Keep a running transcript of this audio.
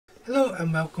Hello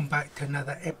and welcome back to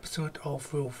another episode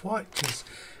of Wölf Watches.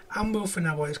 I'm Wölf and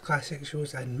I watch classic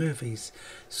shows and movies.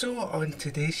 So on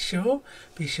today's show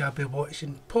we shall be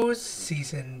watching Pose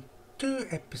Season 2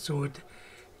 Episode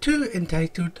 2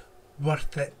 entitled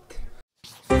Worth It.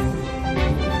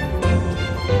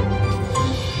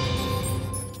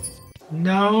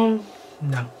 No.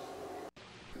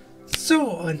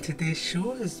 So on today's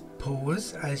show is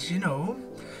Pose, as you know.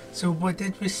 So what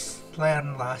did we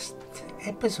learn last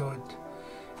episode?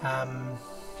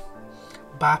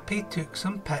 Bappy took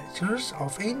some pictures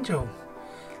of Angel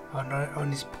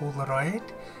on his Polaroid,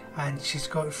 and she's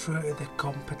got through to the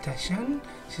competition.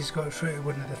 She's got through to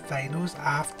one of the finals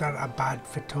after a bad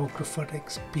photographer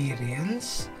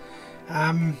experience.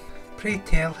 Pray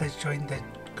Tell has joined the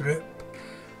group,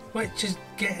 which is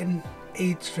getting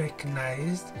age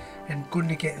recognised and going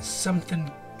to get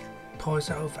something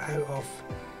positive out of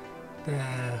the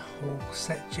whole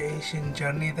situation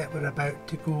journey that we're about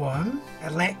to go on.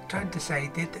 Electra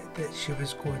decided that she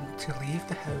was going to leave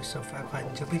the house of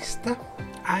Evangelista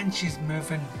and she's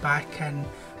moving back in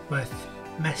with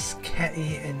Miss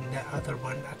Kitty and the other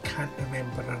one, I can't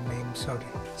remember her name, sorry.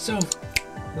 So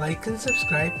like and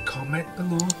subscribe, comment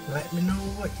below, let me know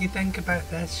what you think about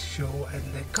this show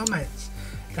in the comments.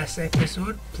 This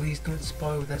episode, please don't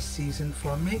spoil this season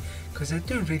for me, because I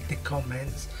do read the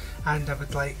comments and I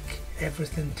would like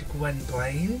everything to go in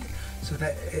blind so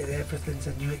that everything's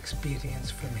a new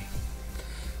experience for me.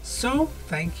 So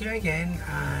thank you again,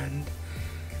 and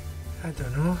I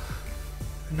don't know,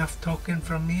 enough talking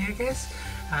from me I guess,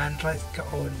 and let's get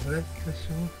on with the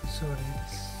show. Sorry,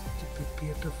 this stupid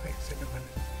beard will fix it in a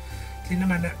minute. See in a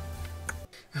minute.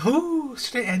 Oh,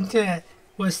 straight into it.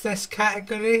 What's this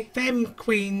category? Femme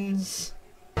Queens.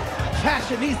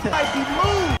 Fashionista might be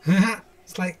moved.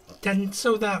 It's like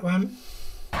tinsel, that one.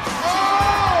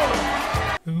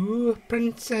 Oh! Ooh,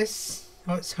 princess.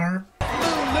 What's her?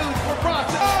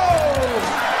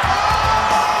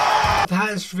 That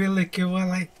is really cool, I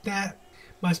like that.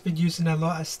 Must be using a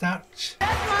lot of starch.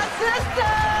 That's my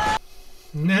sister!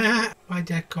 Nah, why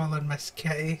did I call her Miss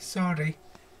Kitty? Sorry.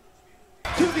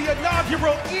 To the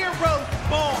inaugural Eros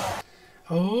Ball.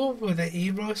 Oh, with the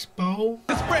Eros Ball.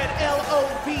 Spread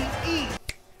L-O-V-E.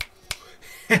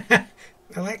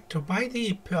 Electra, why do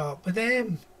you put up with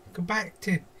them? Go back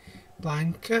to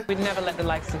Blanca. We'd never let the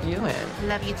likes of you in.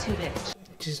 Love you too, bitch.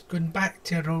 She's going back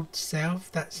to her old self.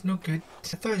 That's no good.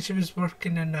 I thought she was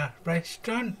working in a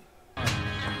restaurant.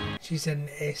 She's an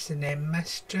S&M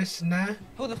mistress now.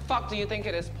 Who the fuck do you think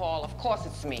it is, Paul? Of course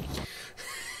it's me.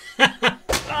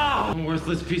 I'm a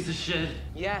worthless piece of shit.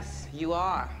 Yes, you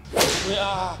are.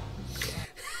 Yeah.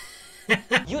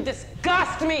 You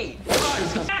disgust me!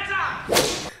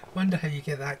 Wonder how you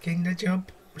get that kind of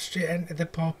job. Straight into the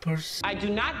poppers. I do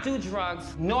not do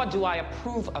drugs, nor do I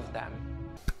approve of them.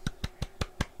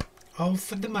 All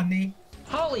for the money.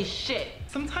 Holy shit!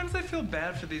 Sometimes I feel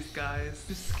bad for these guys.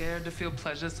 They're scared to feel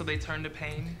pleasure, so they turn to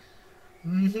pain.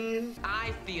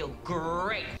 I feel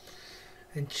great.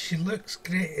 And she looks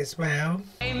great as well.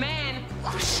 Amen.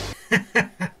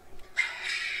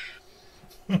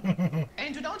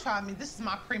 Angel, don't try me. This is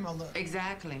my primo look.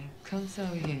 Exactly. Come so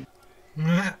here.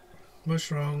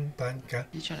 What's wrong, Blanca?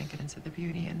 You're trying to get into the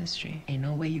beauty industry. Ain't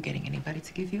no way you're getting anybody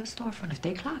to give you a storefront if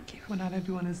they clock you. Well, not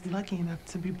everyone is lucky enough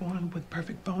to be born with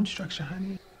perfect bone structure,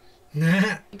 honey.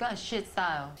 Nah, You got shit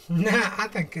style. I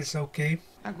think it's okay.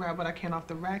 I grab what I can off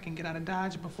the rack and get out of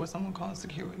Dodge before someone calls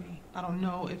security. I don't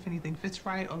know if anything fits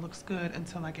right or looks good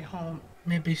until I get home.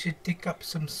 Maybe you should take up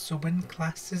some sewing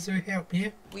classes or help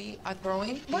you. We are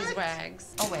throwing What? these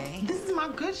rags away. This is my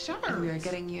good shirt. We are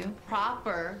getting you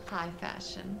proper high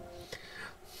fashion.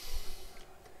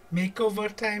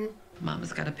 Makeover time.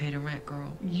 Mama's gotta pay the rent,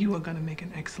 girl. You are gonna make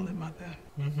an excellent mother.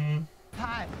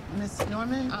 Hi, Miss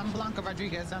Norman. I'm Blanca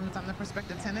Rodriguez. I'm the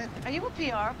prospective tenant. Are you a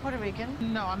PR, Puerto Rican?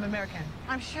 No, I'm American.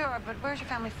 I'm sure, but where's your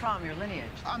family from, your lineage?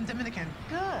 I'm Dominican.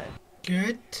 Good.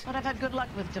 Good. But I've had good luck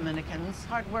with Dominicans,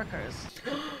 hard workers.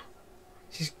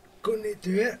 She's going to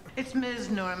do it. It's Ms.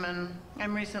 Norman.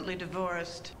 I'm recently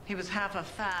divorced. He was half a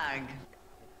fag.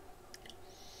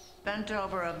 Bent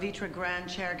over a Vitra grand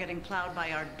chair getting plowed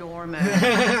by our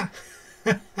doorman.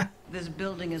 This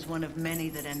building is one of many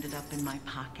that ended up in my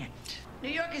pocket. New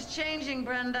York is changing,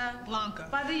 Brenda. Blanca.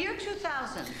 By the year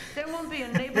 2000, there won't be a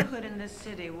neighborhood in this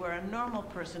city where a normal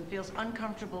person feels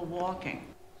uncomfortable walking.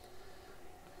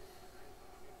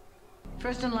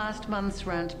 First and last month's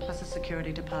rent, plus a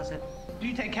security deposit. Do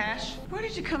you take cash? Where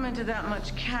did you come into that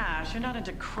much cash? You're not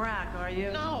into crack, are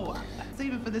you? No. I'm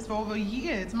saving for this for over a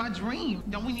year. It's my dream.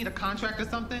 Don't we need a contract or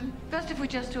something? Best if we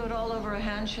just do it all over a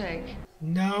handshake.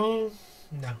 No,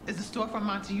 No. Is the storefront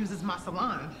mine to use as my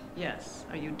salon? Yes.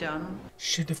 Are you done?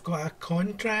 Should have got a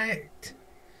contract.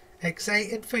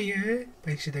 Excited for you,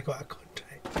 but you should have got a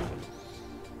contract.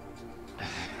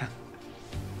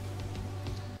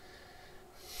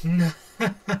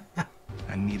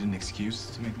 I need an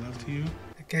excuse to make love to you.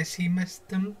 I guess he missed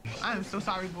them. I am so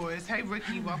sorry, boys. Hey,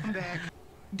 Ricky, welcome back.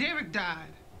 Derek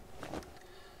died.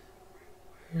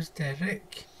 Who's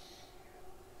Derek?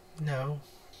 No.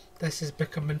 This is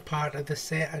becoming part of the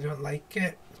set. I don't like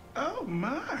it. Oh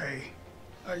my!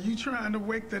 Are you trying to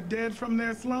wake the dead from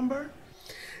their slumber?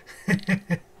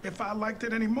 If I liked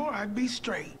it anymore, I'd be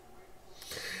straight.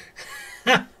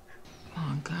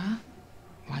 Wonka,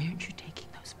 why aren't you taking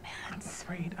those I'm meds?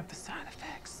 afraid of the side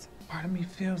effects. Part of me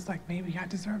feels like maybe I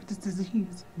deserve this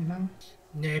disease, you know?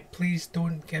 No, please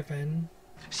don't give in.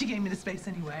 She gave me the space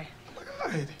anyway.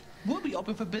 Good. We'll be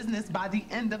open for business by the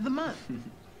end of the month.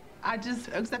 I just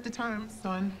accept the terms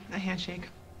on a handshake.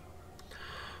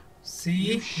 See?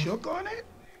 You shook on it?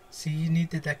 See, you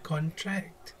needed a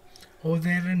contract. Oh,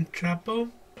 they're in trouble.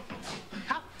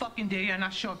 How fucking dare you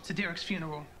not show up to Derek's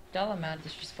funeral? Dollar amount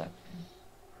disrespectful.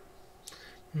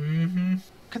 Mm-hmm.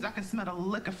 Cause I can smell the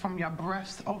liquor from your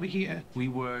breaths over here. We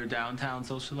were downtown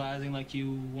socializing like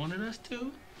you wanted us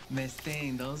to. Miss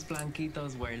Thing, those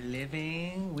blanquitos were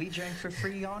living. We drank for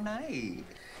free all night.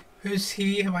 Who's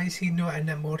he? Why is he not in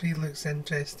it more? He looks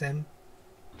interesting.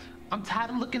 I'm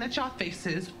tired of looking at y'all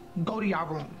faces. Go to your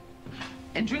room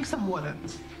and drink some water.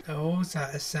 Oh, is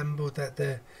that a symbol that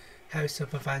the House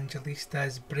of Evangelista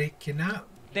is breaking up?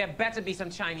 There better be some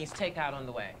Chinese takeout on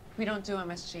the way. We don't do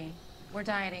MSG. We're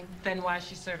dieting. Then why is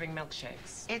she serving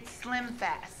milkshakes? It's Slim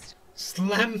Fast.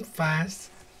 Slim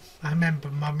Fast. I remember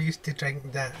Mum used to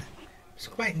drink that. It's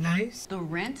quite nice. The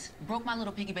rent broke my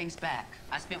little piggy bank's back.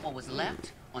 I spent what was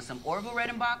left on some Orville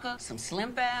Redenbacher, some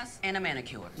Slim Fast, and a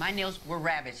manicure. My nails were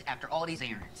ravaged after all these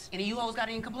errands. Any of you hoes got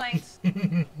any complaints?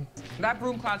 That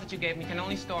broom closet you gave me can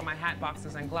only store my hat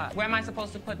boxes and gloves. Where am I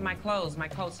supposed to put my clothes, my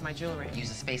coats, my jewelry? Use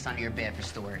the space under your bed for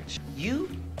storage. You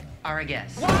are a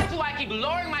guest. Why do I keep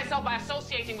lowering myself by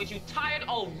associating with you tired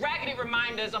old raggedy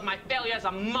reminders of my failure as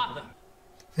a mother?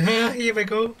 Here we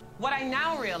go. What I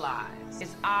now realize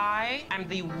is I am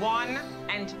the one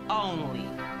and only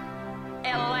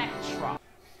Electra.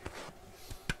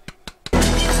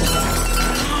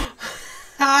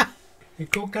 You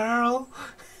go, girl.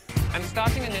 I'm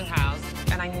starting a new house,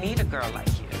 and I need a girl like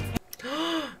you.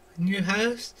 New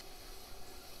house.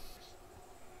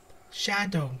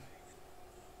 Shadow.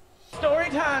 Story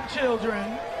time,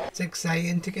 children. It's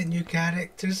exciting to get new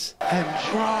characters. And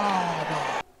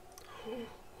drama.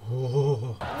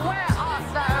 Oh. Where are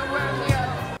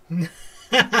Romeo?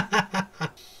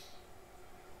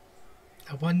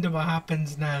 I wonder what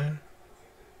happens now.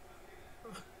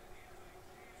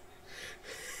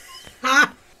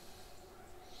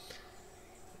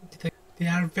 They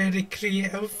are very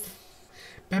creative.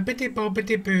 Bibbidi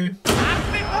bobbidi boo.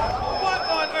 What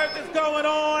on earth is going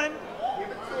on?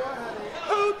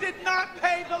 Who did not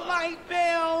pay the light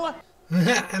bill?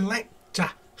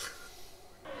 Electra.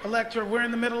 Electra, we're in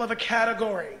the middle of a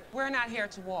category. We're not here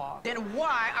to walk. Then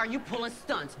why are you pulling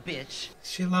stunts, bitch?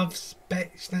 She loves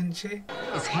bitch, doesn't she?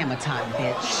 It's hammer time,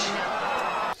 bitch.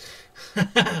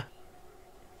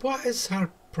 What is her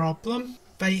problem?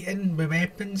 Fighting with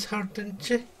weapons, her, didn't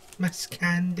she? Miss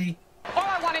Candy. All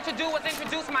I wanted to do was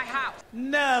introduce my house.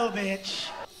 No, bitch.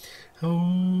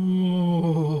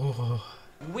 Oh.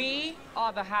 We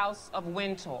are the House of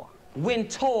Winter.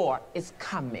 Winter is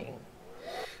coming.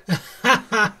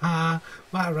 What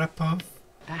a rip-off.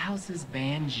 That house is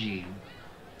Banji.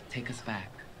 Take us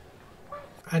back.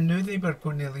 I knew they were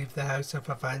going to leave the House of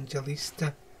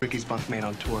Evangelista. Ricky's bunkmate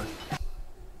on tour.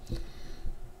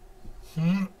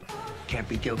 Can't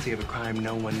be guilty of a crime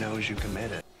no one knows you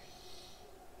committed.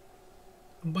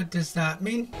 What does that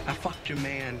mean? I fucked your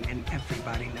man and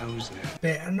everybody knows it.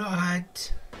 Better not had.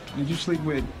 Did you sleep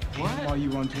with while you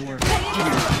were on tour?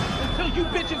 Until you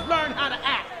bitches learn how to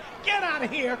act. Get out of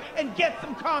here and get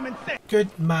some common sense. Good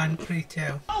man,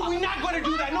 pre-tell. Oh, we're not going to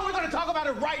do that. No, we're going to talk about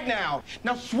it right now.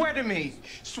 Now swear to me.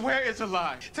 Swear it's a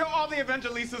lie. Tell all the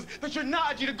evangelistas that you're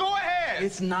not Gita. Go ahead.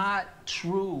 It's not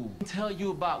true. I'll tell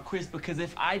you about Chris because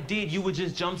if I did, you would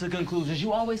just jump to conclusions.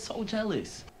 You always so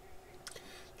jealous.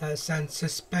 That sounds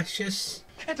suspicious.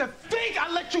 And to think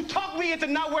I let you talk me into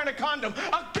not wearing a condom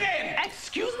again.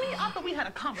 Excuse me? I thought we had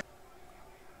a conversation.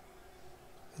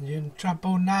 You're in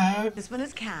trouble now. This one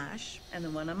is cash, and the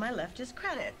one on my left is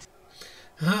credit.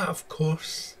 Ah, of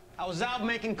course. I was out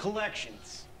making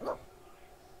collections.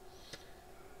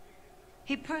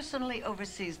 He personally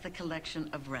oversees the collection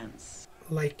of rents.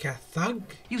 Like a thug.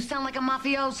 You sound like a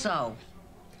mafioso.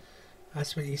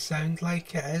 That's what you sound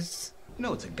like it is. You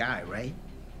know it's a guy, right?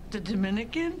 The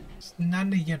Dominican? It's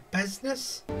none of your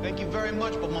business. Thank you very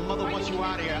much, but my mother wants you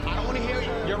out of here. I don't want to hear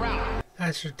you. You're out.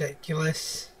 That's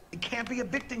ridiculous. It can't be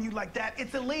evicting you like that.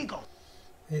 It's illegal.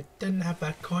 It didn't have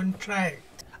a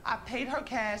contract. I paid her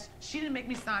cash. She didn't make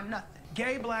me sign nothing.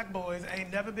 Gay black boys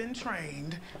ain't never been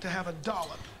trained to have a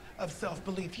dollop of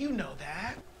self-belief. You know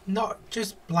that. Not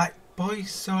just black boys,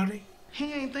 sorry.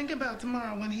 He ain't thinking about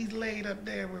tomorrow when he's laid up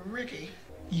there with Ricky.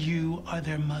 You are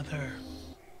their mother.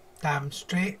 Damn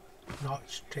straight, not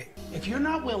straight. If you're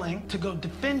not willing to go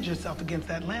defend yourself against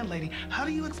that landlady, how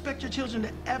do you expect your children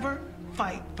to ever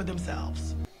fight for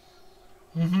themselves?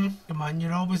 Come on,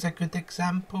 you're always a good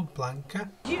example, Blanca.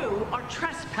 You are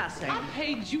trespassing. I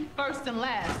paid you first and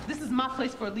last. This is my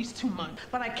place for at least 2 months.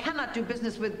 But I cannot do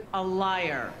business with a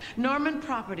liar. Norman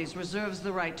Properties reserves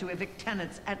the right to evict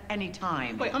tenants at any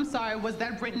time. Wait, I'm sorry, was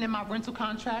that written in my rental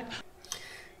contract?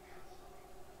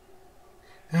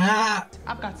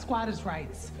 I've got squatters'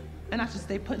 rights, and I should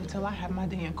stay put until I have my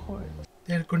day in court.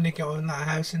 They're going to get on that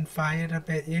house on fire, I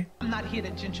bet you. I'm not here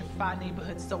to gentrify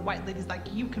neighborhoods so white ladies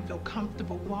like you can feel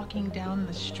comfortable walking down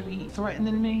the street.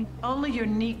 Threatening me? Only your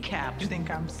kneecaps. You think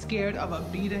I'm scared of a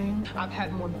beating? I've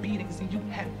had more beatings than you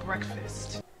had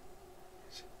breakfast.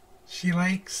 She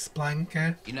likes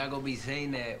Blanca. You're not gonna be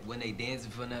saying that when they dancing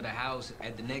for another house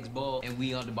at the next ball and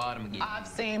we on the bottom again. I've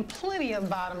seen plenty of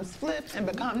bottoms flip and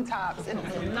become tops.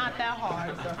 It's not that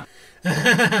hard, so.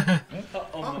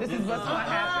 This is what's gonna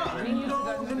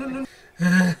happen.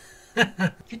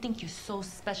 You think you're so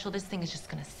special, this thing is just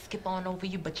gonna skip on over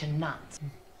you, but you're not.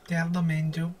 Tell them,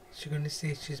 Angel. She's gonna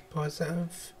say she's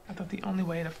positive. I thought the only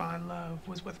way to find love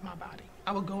was with my body.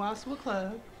 I would go out to a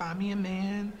club, find me a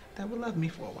man that would love me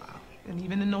for a while. And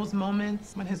even in those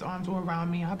moments when his arms were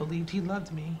around me, I believed he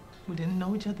loved me. We didn't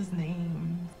know each other's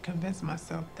names. Convinced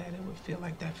myself that it would feel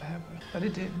like that forever. But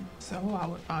it didn't. So I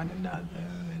would find another,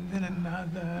 and then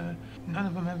another. None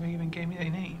of them ever even gave me their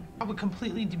name. I would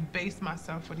completely debase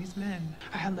myself for these men.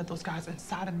 I had let those guys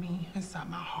inside of me, inside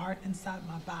my heart, inside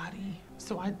my body.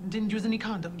 So I didn't use any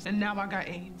condoms, and now I got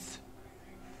AIDS.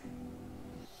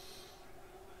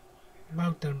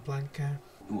 Well done, Blanca.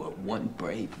 You are one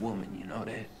brave woman, you know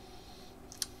that?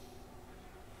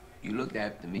 You looked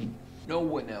after me. No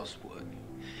one else would.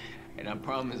 And I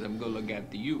promise I'm gonna look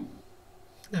after you.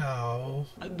 No.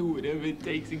 I'll do whatever it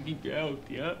takes to keep you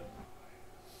healthy, huh?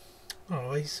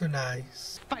 Oh, he's so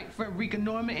nice. Fight for Rika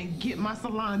Norman and get my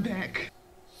salon back.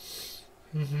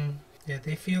 Yeah,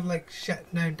 they feel like shit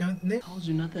now, don't they? I told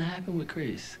you nothing happened with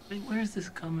Chris. Like, where is this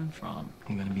coming from?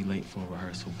 I'm gonna be late for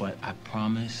rehearsal, but I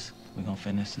promise we're gonna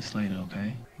finish this later,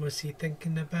 okay? What's he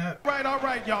thinking about? All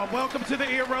right, y'all. Welcome to the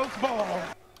Eros Ball.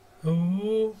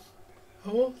 Oh,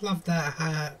 love that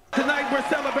hat. Tonight we're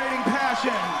celebrating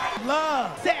passion,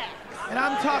 love, sex, and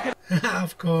I'm talking.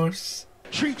 Of course.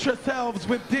 Treat yourselves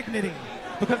with dignity,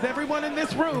 because everyone in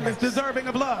this room is deserving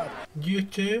of love. You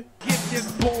too. Get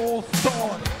this ball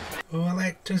started. Oh,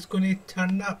 Electra's gonna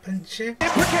turn up, isn't she?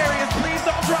 If precarious, please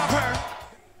don't drop her.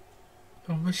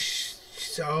 Oh,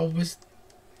 she's always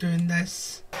doing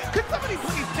this. Could somebody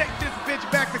please take this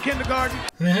bitch back to kindergarten?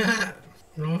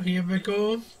 Oh, here we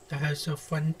go. The House of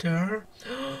Fun tour.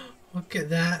 Look at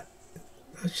that.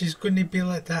 Oh, she's going to be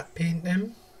like that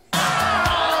painting.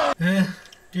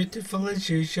 Beautiful as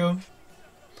usual.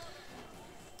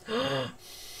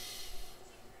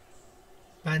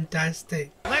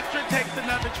 Fantastic. Electra takes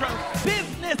another trophy.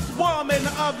 Businesswoman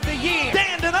of the year.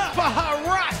 Standing up for her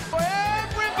right. For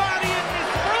everybody in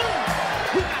this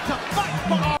room. We got to fight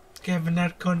for our... Giving her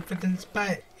confidence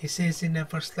back. He says he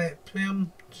never slept with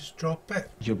him. Just drop it.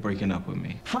 You're breaking up with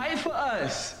me. Fight for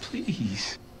us,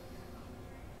 please.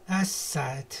 That's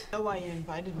sad. I know why you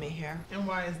invited me here. And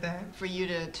why is that? For you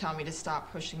to tell me to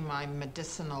stop pushing my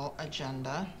medicinal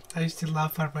agenda. I used to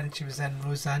love her when she was in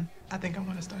Roseanne. I think I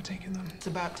want to start taking them. It's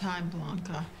about time,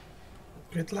 Blanca.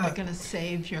 Good luck. They're gonna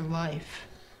save your life.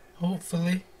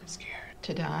 Hopefully. I'm scared.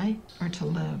 To die or to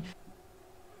live?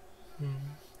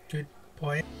 Good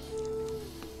point.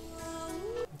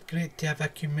 Great to have a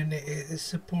community to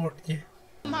support you.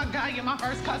 My guy, you're my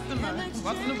first customer.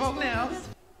 Welcome to Vogue Nails.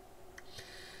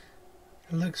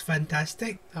 It looks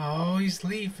fantastic. Oh, he's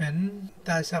leaving.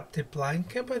 That's up to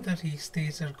Blanca whether he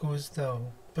stays or goes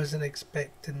though. Wasn't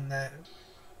expecting that.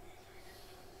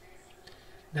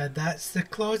 Now that's the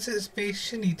closet space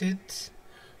she needed.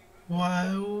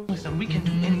 Wow. Listen, we can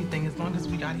do anything as long as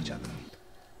we got each other.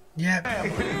 Yep.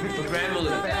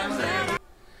 Family.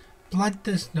 Blood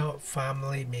does not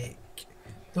family make.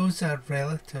 Those are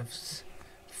relatives.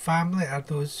 Family are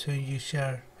those who you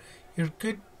share. You're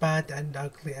good, bad and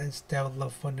ugly and still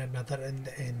love one another in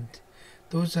the end.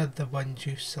 Those are the ones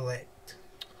you select.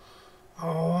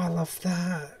 Oh, I love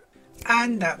that.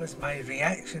 And that was my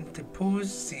reaction to Pose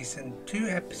Season 2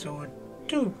 Episode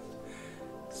 2.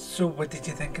 So what did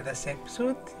you think of this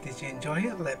episode? Did you enjoy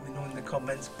it? Let me know in the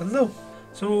comments below.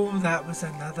 So that was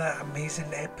another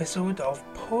amazing episode of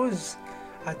Pose.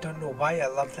 I don't know why I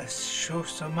love this show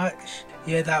so much.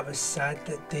 Yeah, that was sad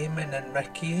that Damon and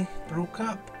Ricky broke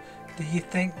up. Do you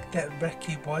think that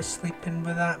Ricky was sleeping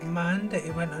with that man that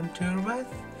he went on tour with?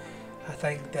 I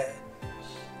think that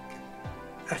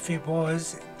if he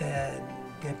was, then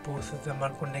both of them are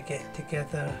going to get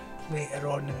together later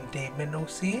on in Damon will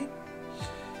see.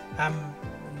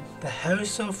 The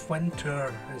House of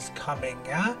Winter is coming,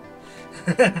 yeah?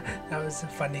 That was a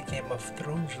funny Game of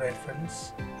Thrones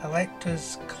reference.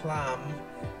 Electra's clam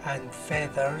and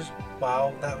feathers,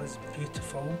 wow, that was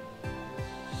beautiful.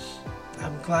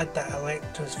 I'm glad that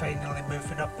Electra's finally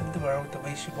moving up in the world the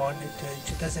way she wanted to, and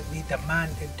she doesn't need a man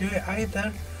to do it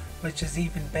either, which is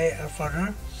even better for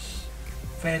her.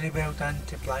 Very well done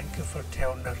to Blanca for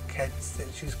telling her kids that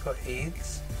she's got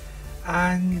AIDS.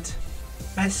 And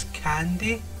Miss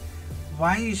Candy,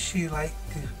 why is she like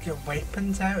to get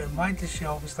weapons out, and why does she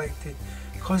always like to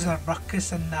cause a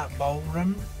ruckus in that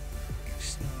ballroom?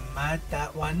 She's mad,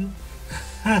 that one.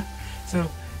 So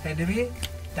anyway,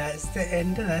 that's the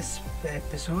end of this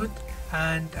episode,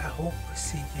 and I hope to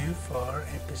see you for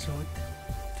episode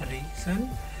 3 soon,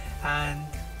 and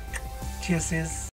cheers.